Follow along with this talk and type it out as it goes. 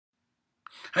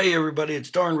Hey everybody,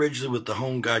 it's Darn Ridgely with the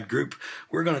Home Guide Group.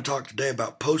 We're going to talk today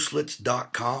about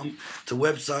postlets.com. It's a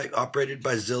website operated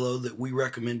by Zillow that we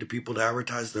recommend to people to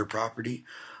advertise their property.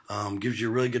 Gives you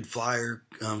a really good flyer,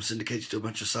 syndicates to a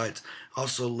bunch of sites.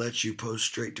 Also lets you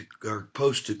post to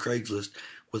Craigslist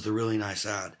with a really nice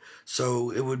ad.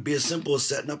 So it would be as simple as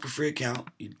setting up a free account.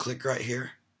 You'd click right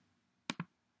here.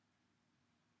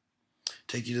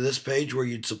 Take you to this page where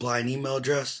you'd supply an email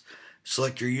address,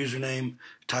 select your username,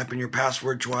 type in your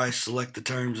password twice, select the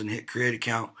terms, and hit create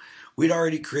account. We'd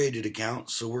already created an account,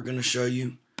 so we're going to show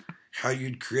you how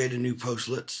you'd create a new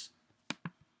postlets.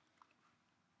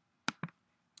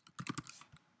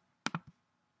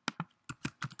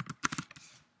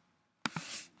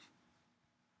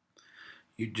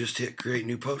 You just hit create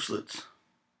new postlets.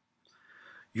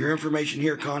 Your information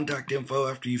here, contact info,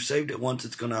 after you've saved it once,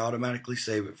 it's going to automatically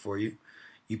save it for you.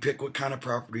 You pick what kind of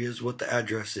property it is, what the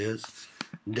address is.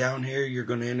 Down here, you're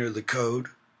going to enter the code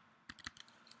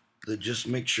that just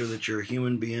makes sure that you're a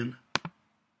human being,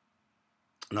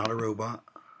 not a robot.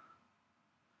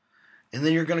 And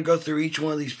then you're going to go through each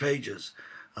one of these pages.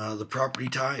 The property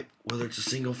type, whether it's a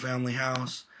single family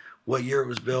house, what year it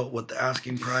was built, what the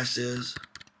asking price is,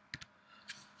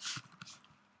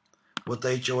 what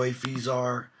the HOA fees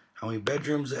are, how many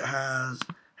bedrooms it has,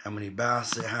 how many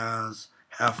baths it has,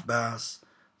 half baths,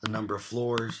 the number of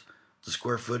floors, the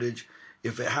square footage.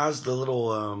 If it has the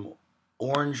little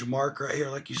orange mark right here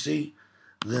like you see,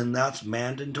 then that's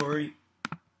mandatory.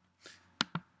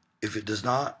 If it does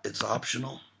not, it's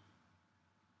optional.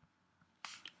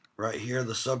 Right here,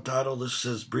 the subtitle, this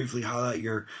says briefly highlight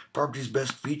your property's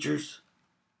best features.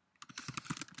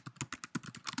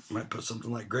 Might put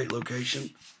something like great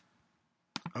location.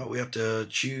 Oh, we have to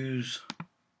choose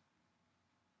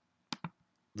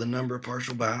the number of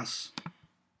partial baths.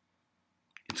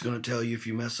 It's going to tell you if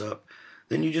you mess up.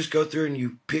 Then you just go through and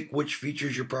you pick which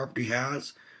features your property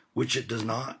has, which it does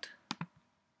not,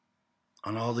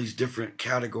 on all these different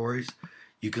categories.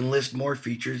 You can list more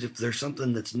features. If there's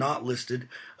something that's not listed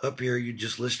up here, you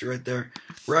just list it right there.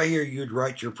 Right here, you'd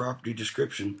write your property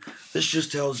description. This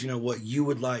just tells what you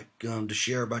would like to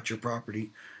share about your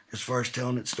property as far as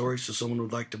telling its story, so someone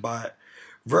would like to buy it.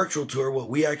 Virtual tour, what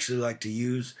we actually like to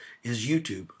use is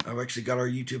YouTube. I've actually got our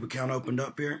YouTube account opened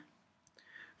up here.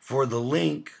 For the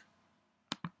link,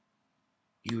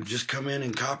 you would just come in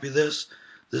and copy this.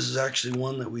 This is actually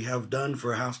one that we have done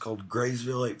for a house called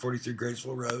Graysville, 843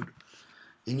 Graysville Road.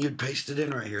 And you'd paste it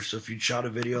in right here. So if you'd shot a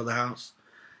video of the house,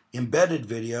 embedded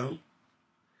video,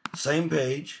 same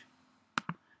page.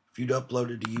 If you'd upload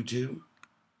it to YouTube,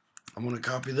 I'm going to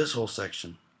copy this whole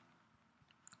section.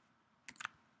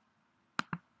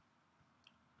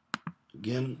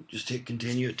 Again, just hit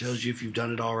continue. It tells you if you've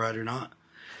done it all right or not.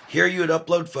 Here you would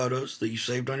upload photos that you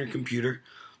saved on your computer,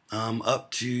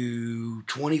 up to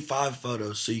 25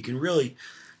 photos. So you can really,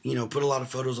 put a lot of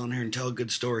photos on here and tell a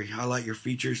good story. Highlight your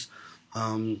features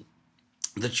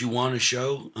that you want to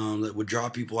show that would draw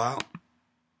people out.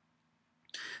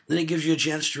 Then it gives you a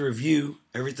chance to review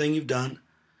everything you've done,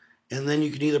 and then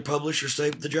you can either publish or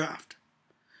save the draft.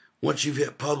 Once you've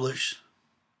hit publish,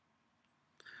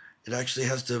 it actually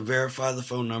has to verify the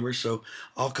phone number, so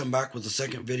I'll come back with a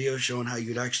second video showing how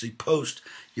you'd actually post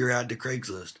your ad to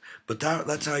Craigslist. But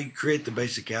that's how you create the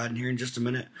basic ad, and here in just a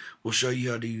minute we'll show you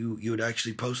how you would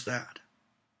actually post that.